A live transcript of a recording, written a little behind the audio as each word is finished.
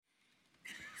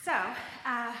So,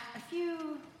 a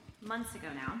few months ago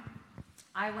now,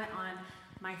 I went on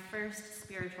my first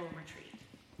spiritual retreat.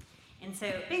 And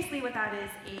so basically what that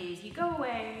is you go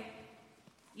away,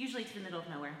 usually to the middle of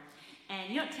nowhere,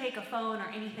 and you don't take a phone or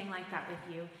anything like that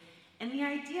with you. And the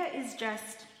idea is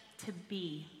just to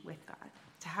be with God,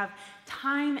 to have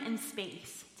time and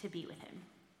space to be with Him.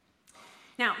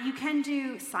 Now, you can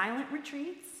do silent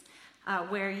retreats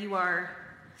where you are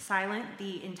silent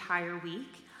the entire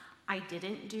week. I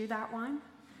didn't do that one.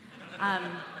 I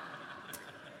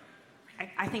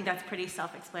think that's pretty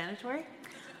self-explanatory.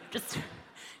 Just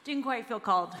didn't quite feel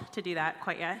called to do that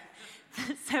quite yet.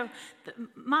 So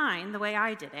the way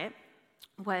I did it,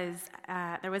 was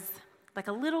there was like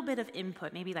a little bit of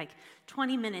input, maybe like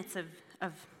 20 minutes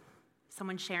of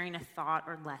someone sharing a thought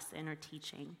or lesson or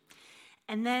teaching.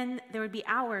 And then there would be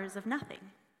hours of nothing.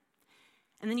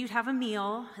 And then you'd have a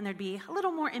meal, and there'd be a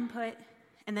little more input,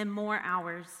 and then more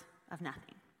hours of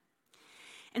nothing.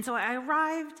 And so I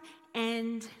arrived,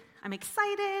 and I'm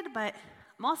excited, but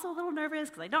I'm also a little nervous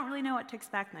because I don't really know what to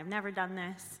expect, and I've never done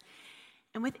this.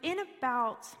 And within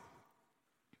about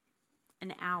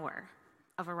an hour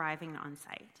of arriving on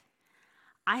site,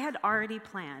 I had already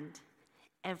planned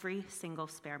every single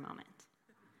spare moment.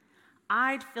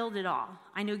 I'd filled it all.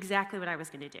 I knew exactly what I was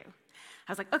going to do.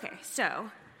 I was like, okay, so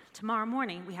tomorrow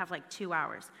morning we have like 2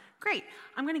 hours. Great,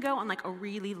 I'm going to go on like a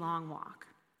really long walk.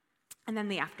 And then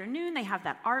the afternoon they have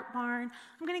that art barn.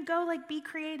 I'm going to go like be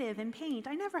creative and paint.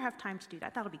 I never have time to do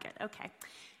that. That'll be good. Okay.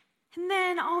 And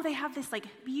then, they have this like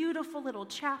beautiful little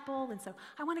chapel, and so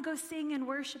I want to go sing and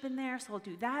worship in there, so I'll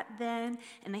do that then.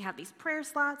 And they have these prayer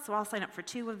slots, so I'll sign up for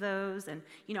 2 of those. And,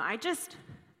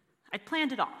 I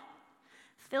planned it all,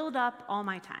 filled up all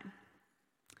my time.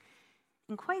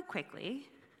 And quite quickly,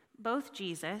 both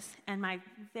Jesus and my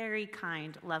very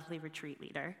kind, lovely retreat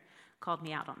leader called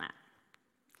me out on that.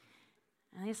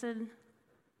 And they said,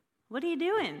 "What are you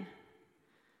doing?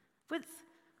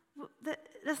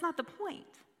 That's not the point.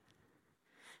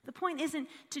 The point isn't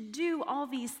to do all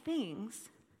these things.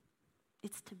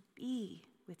 It's to be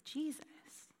with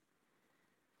Jesus."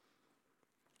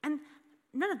 And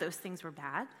none of those things were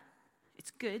bad.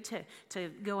 It's good to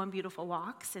go on beautiful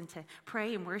walks and to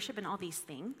pray and worship and all these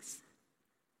things.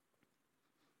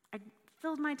 I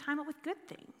filled my time up with good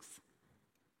things.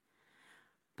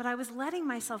 But I was letting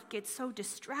myself get so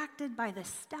distracted by the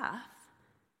stuff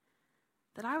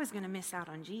that I was going to miss out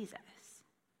on Jesus,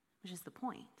 which is the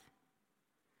point.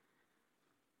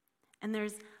 And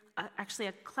there's actually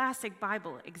a classic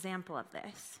Bible example of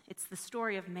this. It's the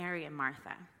story of Mary and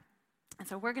Martha. And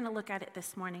so we're going to look at it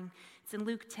this morning. It's in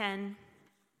Luke 10.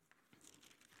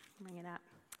 Bring it up.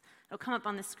 It'll come up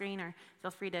on the screen, or feel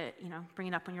free to, bring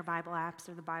it up on your Bible apps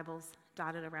or the Bibles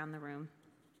dotted around the room.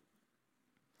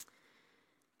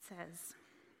 It says,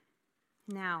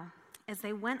 "Now, as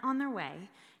they went on their way,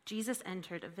 Jesus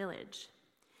entered a village.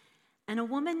 And a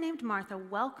woman named Martha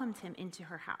welcomed him into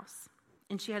her house.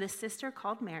 And she had a sister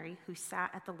called Mary who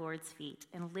sat at the Lord's feet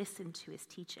and listened to his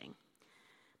teaching.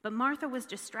 But Martha was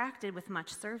distracted with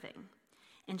much serving.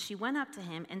 And she went up to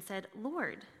him and said,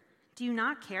 'Lord, do you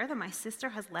not care that my sister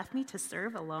has left me to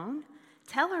serve alone?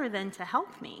 Tell her then to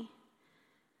help me.'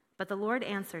 But the Lord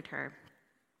answered her,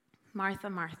 'Martha,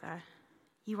 Martha,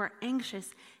 you are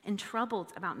anxious and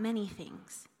troubled about many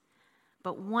things.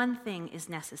 But one thing is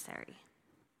necessary.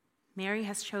 Mary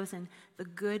has chosen the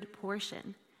good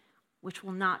portion, which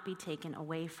will not be taken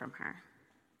away from her.'"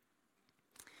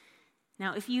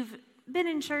 Now, if you've been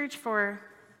in church for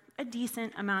a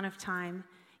decent amount of time,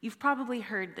 you've probably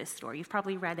heard this story. You've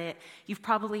probably read it. You've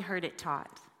probably heard it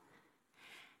taught.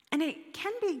 And it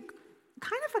can be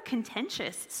kind of a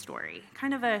contentious story,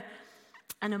 kind of an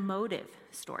emotive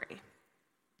story.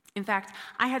 In fact,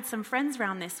 I had some friends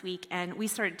around this week, and we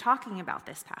started talking about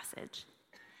this passage.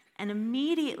 And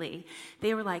immediately,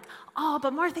 they were like, "Oh,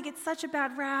 but Martha gets such a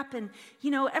bad rap, and,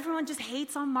 everyone just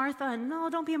hates on Martha, and no,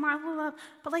 don't be a Martha, blah, blah.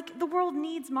 But, the world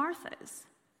needs Marthas."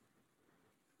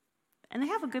 And they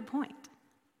have a good point.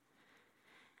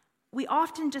 We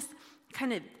often just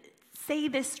kind of say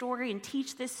this story and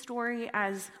teach this story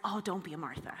as, "Oh, don't be a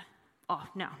Martha. Oh,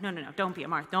 no, don't be a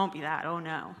Martha. Don't be that. Oh,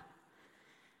 no."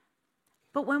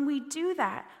 But when we do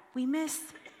that, we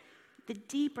miss the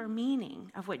deeper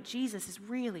meaning of what Jesus is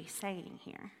really saying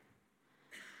here.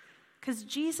 Because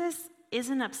Jesus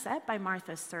isn't upset by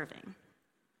Martha's serving.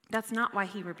 That's not why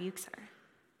he rebukes her.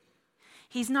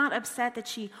 He's not upset that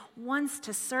she wants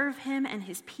to serve him and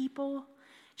his people.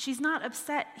 He's not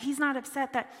upset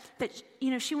that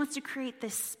she wants to create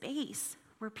this space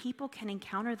where people can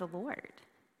encounter the Lord.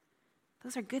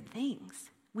 Those are good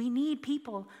things. We need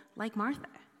people like Martha.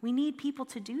 We need people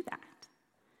to do that.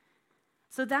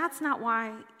 So that's not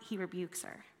why he rebukes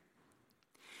her.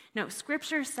 No,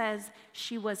 Scripture says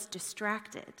she was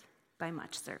distracted by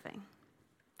much serving,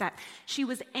 that she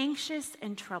was anxious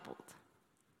and troubled.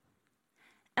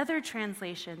 Other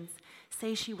translations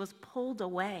say she was pulled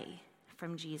away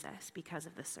from Jesus because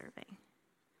of the serving.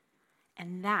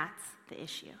 And that's the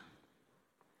issue.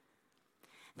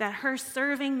 That her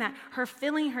serving, that her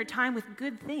filling her time with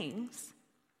good things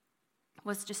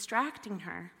was distracting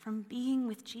her from being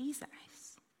with Jesus.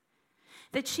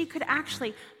 That she could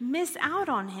actually miss out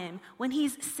on him when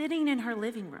he's sitting in her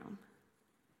living room.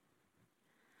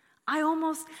 I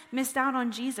almost missed out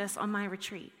on Jesus on my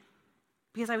retreat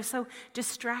because I was so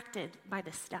distracted by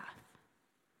the stuff.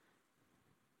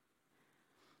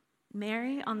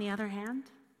 Mary, on the other hand,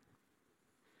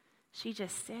 she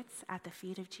just sits at the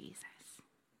feet of Jesus.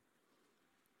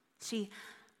 She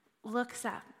looks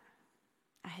up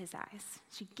at his eyes.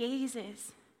 She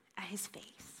gazes at his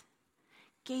face,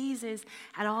 gazes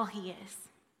at all he is,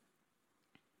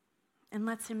 and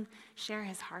lets him share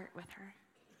his heart with her.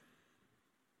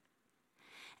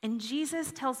 And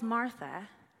Jesus tells Martha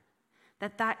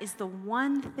that that is the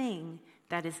one thing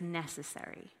that is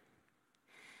necessary.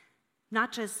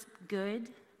 Not just good,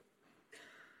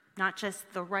 not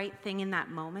just the right thing in that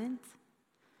moment,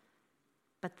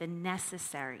 but the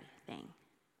necessary thing.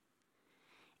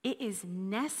 It is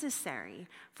necessary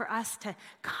for us to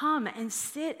come and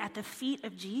sit at the feet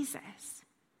of Jesus,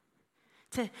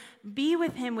 to be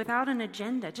with him without an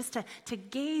agenda, just to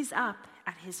gaze up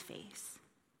at his face.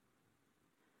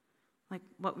 Like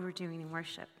what we were doing in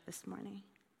worship this morning,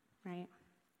 right?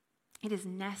 It is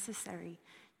necessary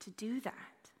to do that.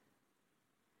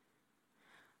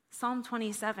 Psalm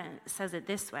 27 says it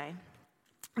this way.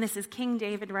 And this is King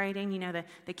David writing,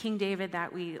 the King David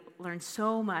that we learn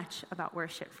so much about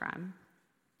worship from.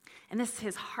 And this is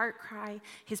his heart cry,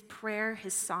 his prayer,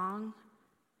 his song.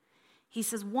 He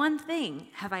says, "One thing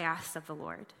have I asked of the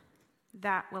Lord,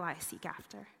 that will I seek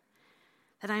after,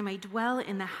 that I may dwell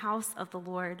in the house of the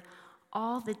Lord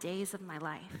all the days of my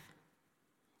life,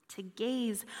 to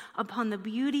gaze upon the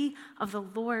beauty of the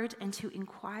Lord and to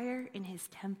inquire in his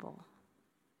temple."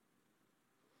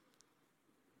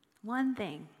 One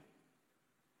thing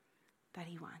that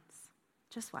he wants,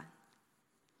 just one.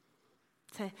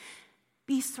 To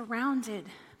be surrounded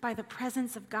by the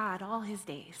presence of God all his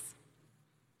days.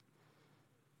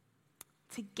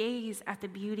 To gaze at the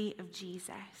beauty of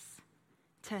Jesus.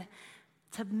 To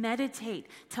meditate,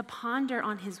 to ponder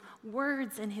on his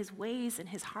words and his ways and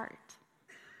his heart.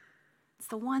 It's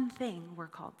the one thing we're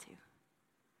called to.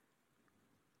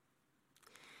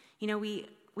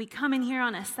 We come in here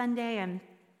on a Sunday and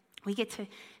we get to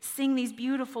sing these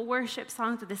beautiful worship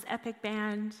songs with this epic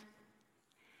band.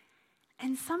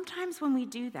 And sometimes when we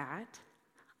do that,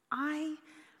 I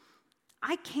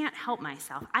can't help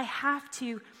myself. I have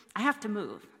to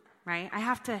move, right? I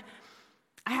have to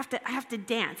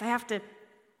dance. I have to,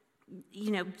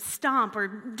 stomp or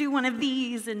do one of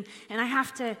these, and I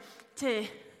have to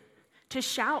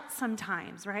shout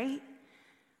sometimes, right?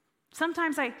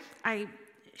 Sometimes I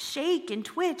shake and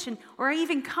twitch, or I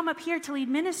even come up here to lead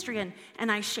ministry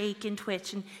and I shake and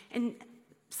twitch, and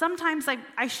sometimes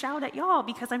I shout at y'all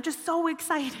because I'm just so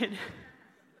excited.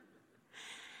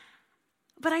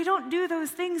 But I don't do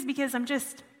those things because I'm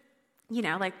just,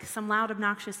 like some loud,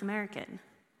 obnoxious American.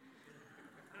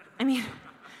 I mean,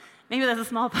 maybe that's a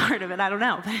small part of it, I don't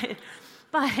know,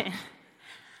 but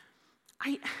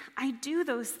I do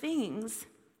those things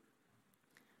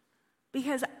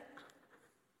because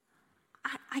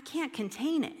I can't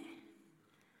contain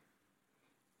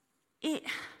it.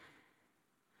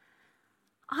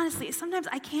 Honestly, sometimes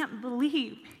I can't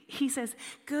believe he's as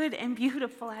good and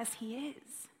beautiful as he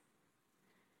is.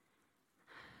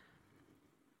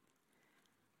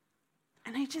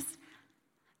 And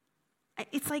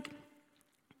it's like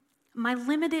my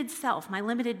limited self, my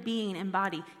limited being and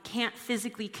body can't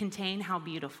physically contain how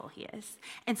beautiful he is.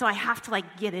 And so I have to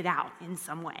get it out in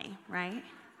some way, right?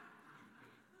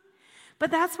 But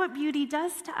that's what beauty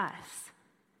does to us.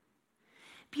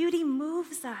 Beauty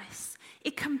moves us.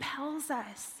 It compels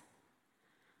us.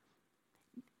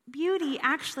 Beauty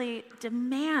actually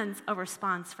demands a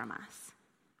response from us.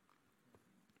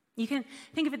 You can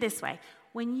think of it this way.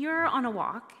 When you're on a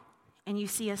walk and you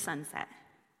see a sunset,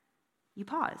 you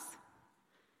pause.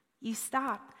 You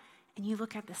stop and you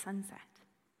look at the sunset.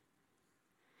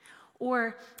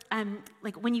 Or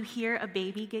when you hear a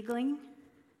baby giggling,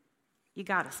 you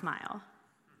gotta smile.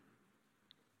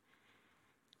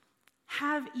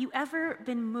 Have you ever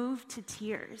been moved to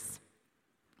tears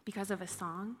because of a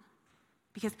song?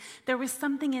 Because there was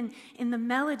something in the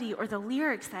melody or the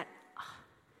lyrics that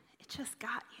it just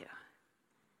got you.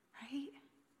 right?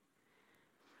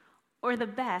 Or the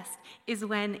best is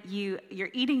when you're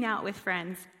eating out with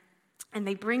friends and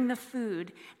they bring the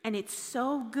food and it's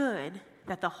so good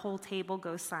that the whole table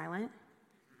goes silent,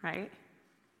 right?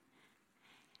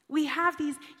 We have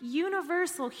these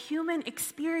universal human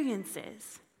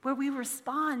experiences where we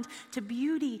respond to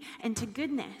beauty and to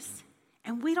goodness,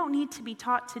 and we don't need to be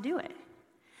taught to do it.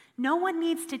 No one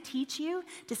needs to teach you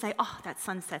to say, oh, that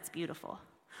sunset's beautiful,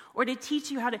 or to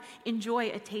teach you how to enjoy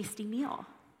a tasty meal.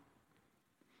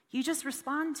 You just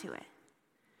respond to it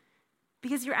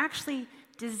because you're actually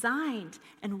designed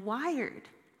and wired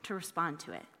to respond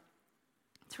to it,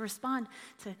 to respond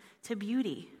to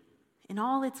beauty in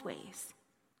all its ways.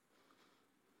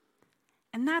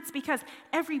 And that's because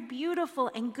every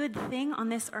beautiful and good thing on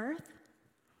this earth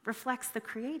reflects the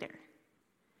Creator.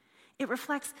 It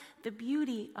reflects the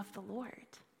beauty of the Lord.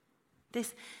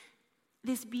 This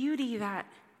beauty that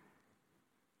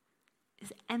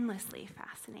is endlessly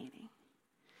fascinating,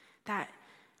 that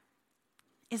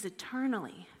is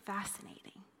eternally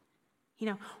fascinating. You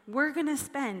know, we're going to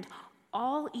spend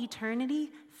all eternity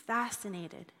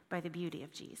fascinated by the beauty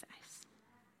of Jesus.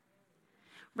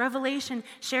 Revelation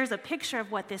shares a picture of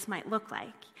what this might look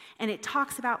like, and it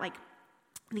talks about like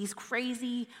these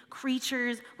crazy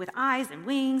creatures with eyes and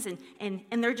wings, and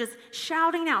they're just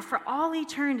shouting out for all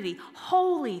eternity,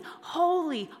 holy,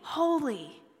 holy,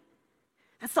 holy.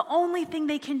 That's the only thing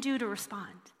they can do to respond.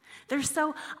 They're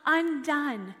so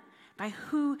undone by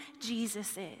who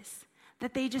Jesus is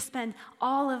that they just spend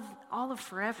all of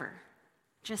forever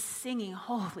just singing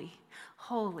holy,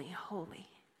 holy, holy.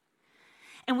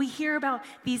 And we hear about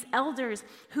these elders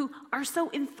who are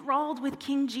so enthralled with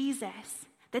King Jesus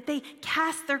that they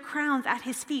cast their crowns at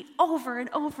his feet over and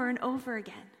over and over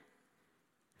again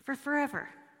for forever.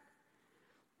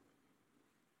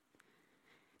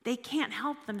 They can't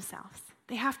help themselves.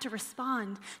 They have to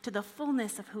respond to the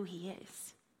fullness of who he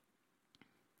is.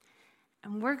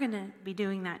 And we're going to be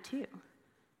doing that too.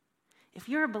 If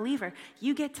you're a believer,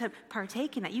 you get to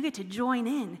partake in that. You get to join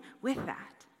in with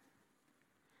that.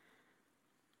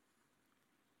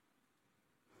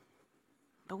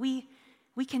 But we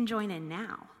can join in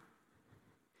now.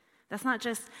 That's not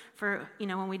just for,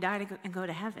 when we die and go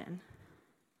to heaven.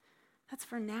 That's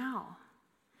for now.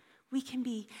 We can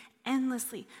be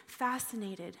endlessly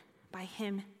fascinated by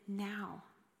him now.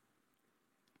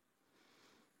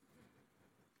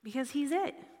 Because he's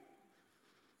it.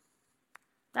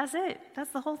 That's it.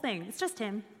 That's the whole thing. It's just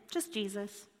him, just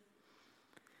Jesus.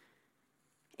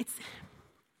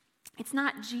 It's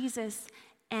not Jesus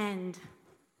and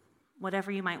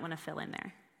whatever you might want to fill in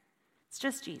there. It's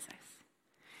just Jesus.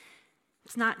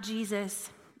 It's not Jesus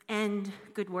and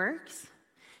good works.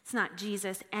 It's not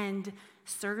Jesus and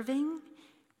serving.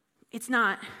 It's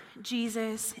not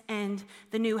Jesus and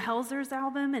the new Helzers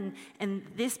album and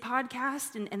this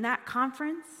podcast and that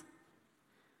conference.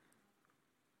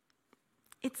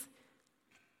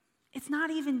 It's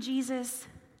not even Jesus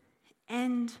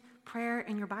and prayer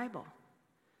in your Bible.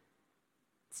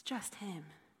 It's just him.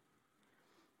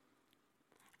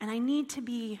 And I need to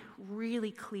be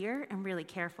really clear and really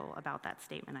careful about that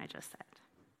statement I just said.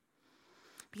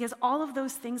 Because all of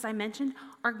those things I mentioned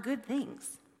are good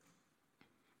things.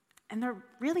 And they're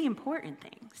really important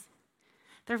things.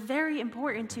 They're very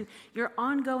important to your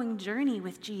ongoing journey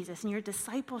with Jesus and your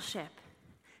discipleship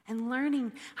and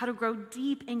learning how to grow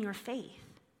deep in your faith.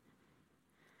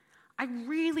 I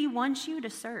really want you to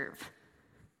serve.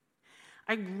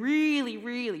 I really,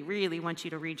 really, really want you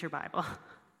to read your Bible.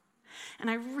 And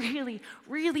I really,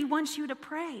 really want you to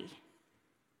pray.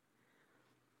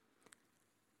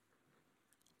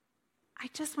 I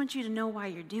just want you to know why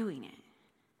you're doing it.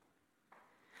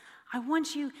 I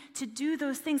want you to do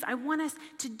those things. I want us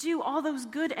to do all those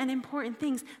good and important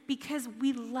things because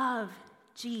we love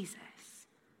Jesus.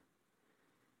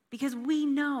 Because we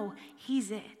know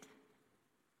he's it.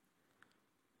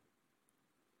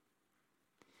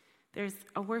 There's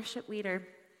a worship leader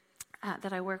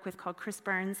that I work with called Chris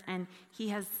Burns, and he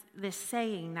has this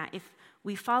saying that if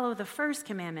we follow the first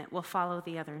commandment, we'll follow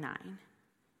the other 9.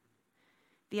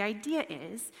 The idea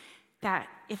is that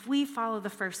if we follow the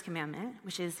first commandment,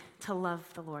 which is to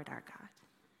love the Lord our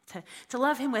God, to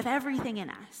love him with everything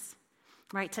in us,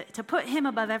 right? To put him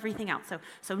above everything else.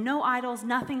 So no idols,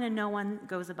 nothing and no one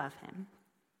goes above him.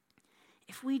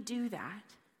 If we do that,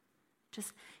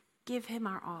 just give him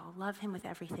our all, love him with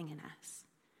everything in us,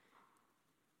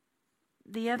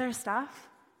 the other stuff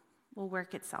will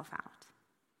work itself out.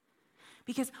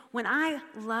 Because when I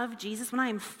love Jesus, when I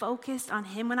am focused on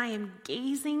him, when I am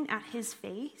gazing at his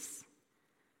face,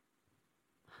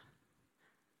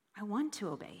 I want to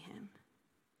obey him.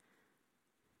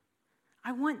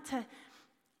 I want to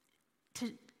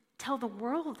tell the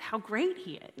world how great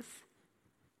he is.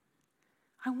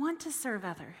 I want to serve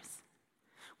others.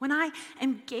 When I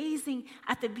am gazing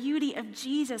at the beauty of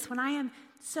Jesus, when I am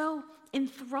so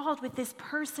enthralled with this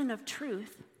person of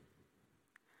truth,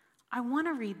 I want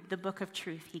to read the book of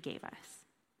truth he gave us.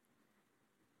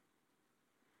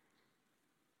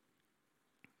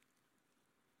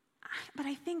 But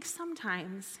I think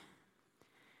sometimes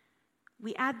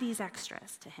we add these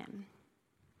extras to him.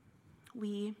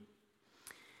 We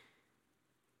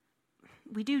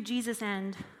do Jesus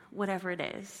and whatever it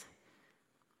is.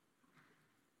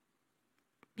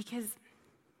 Because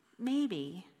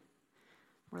maybe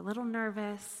we're a little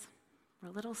nervous, we're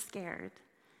a little scared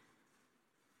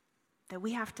that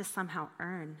we have to somehow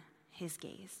earn his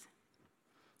gaze,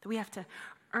 that we have to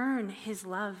earn his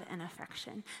love and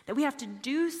affection, that we have to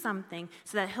do something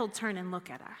so that he'll turn and look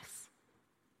at us.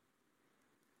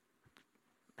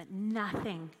 But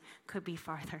nothing could be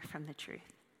farther from the truth.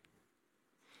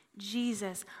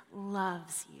 Jesus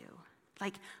loves you,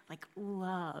 like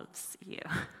loves you.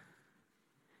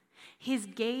 His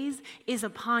gaze is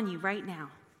upon you right now.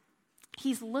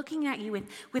 He's looking at you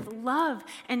with love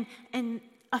and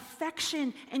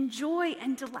affection and joy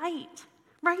and delight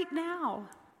right now.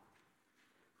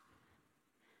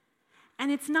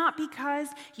 And it's not because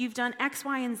you've done X,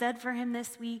 Y, and Z for him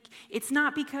this week. It's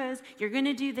not because you're going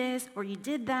to do this or you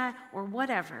did that or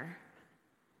whatever.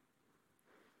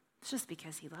 It's just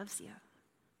because he loves you.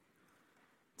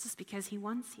 It's just because he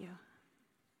wants you.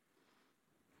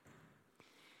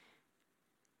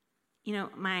 You know,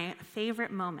 my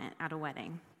favorite moment at a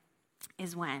wedding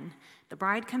is when the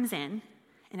bride comes in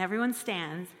and everyone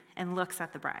stands and looks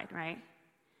at the bride, right?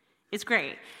 It's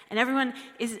great. And everyone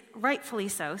is rightfully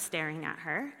so staring at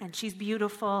her, and she's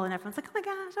beautiful, and everyone's like, oh my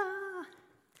gosh, ah.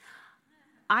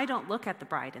 I don't look at the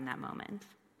bride in that moment.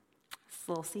 It's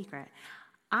a little secret.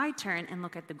 I turn and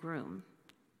look at the groom.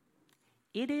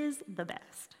 It is the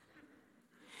best.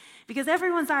 Because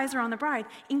everyone's eyes are on the bride,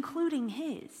 including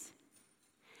his.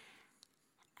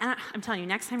 And I'm telling you,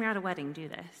 next time you're at a wedding, do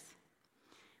this.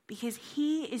 Because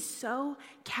he is so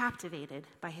captivated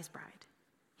by his bride.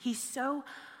 He's so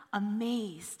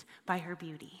amazed by her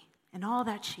beauty and all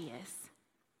that she is.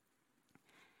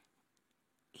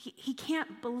 He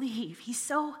can't believe. He's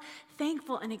so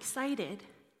thankful and excited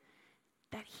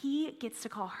that he gets to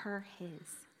call her his.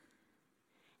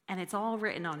 And it's all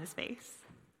written on his face.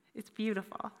 It's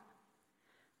beautiful.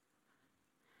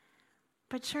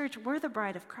 But church, we're the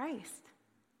bride of Christ.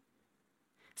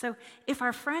 So if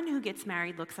our friend who gets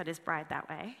married looks at his bride that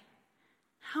way,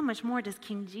 how much more does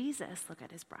King Jesus look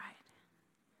at his bride?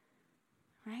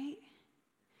 Right?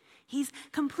 He's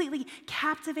completely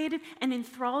captivated and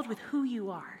enthralled with who you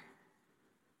are.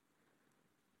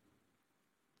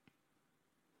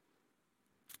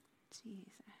 Jesus.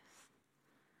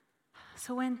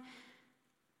 So when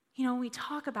we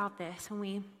talk about this, when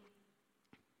we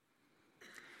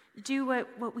do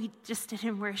what we just did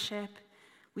in worship,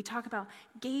 we talk about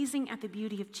gazing at the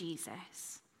beauty of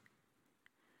Jesus.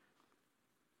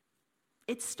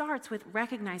 It starts with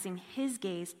recognizing his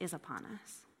gaze is upon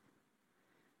us.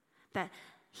 That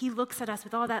he looks at us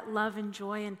with all that love and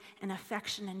joy and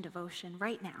affection and devotion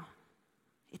right now.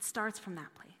 It starts from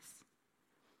that place.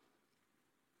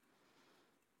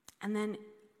 And then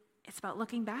it's about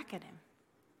looking back at him.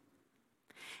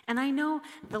 And I know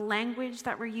the language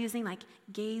that we're using, like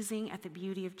gazing at the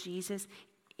beauty of Jesus,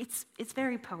 it's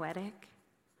very poetic.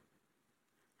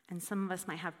 And some of us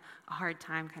might have a hard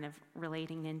time kind of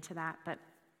relating into that. But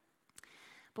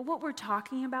what we're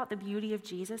talking about, the beauty of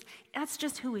Jesus, that's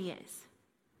just who he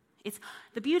is.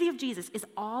 The beauty of Jesus is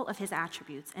all of his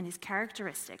attributes and his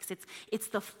characteristics. It's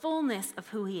the fullness of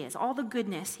who he is, all the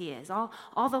goodness he is,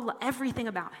 everything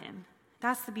about him.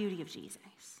 That's the beauty of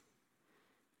Jesus.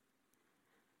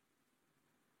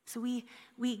 So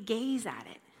we gaze at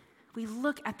it. We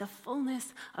look at the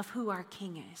fullness of who our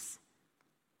King is.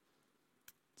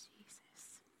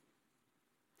 Jesus.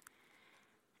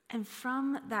 And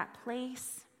from that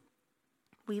place,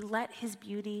 we let his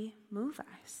beauty move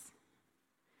us.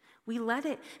 We let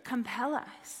it compel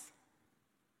us.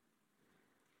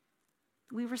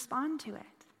 We respond to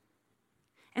it.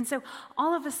 And so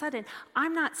all of a sudden,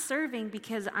 I'm not serving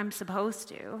because I'm supposed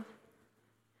to.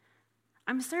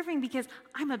 I'm serving because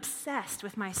I'm obsessed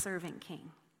with my serving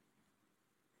King.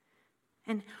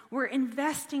 And we're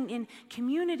investing in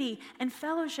community and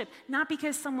fellowship, not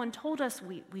because someone told us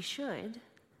we should,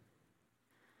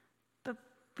 but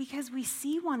because we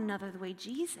see one another the way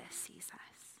Jesus sees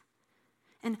us.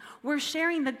 And we're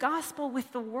sharing the gospel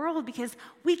with the world because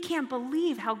we can't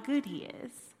believe how good he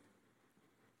is.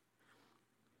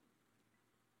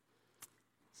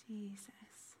 Jesus.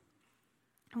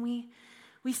 And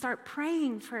we start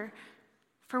praying for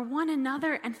one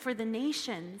another and for the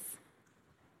nations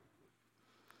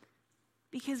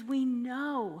because we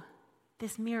know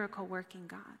this miracle-working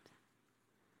God.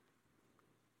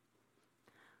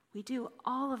 We do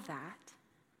all of that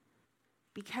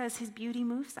because his beauty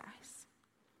moves us.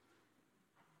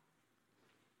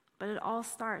 But it all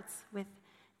starts with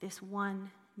this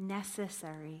one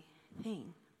necessary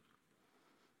thing.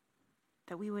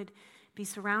 That we would be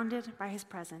surrounded by his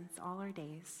presence all our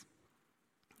days,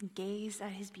 gaze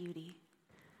at his beauty,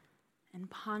 and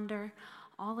ponder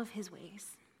all of his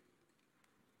ways.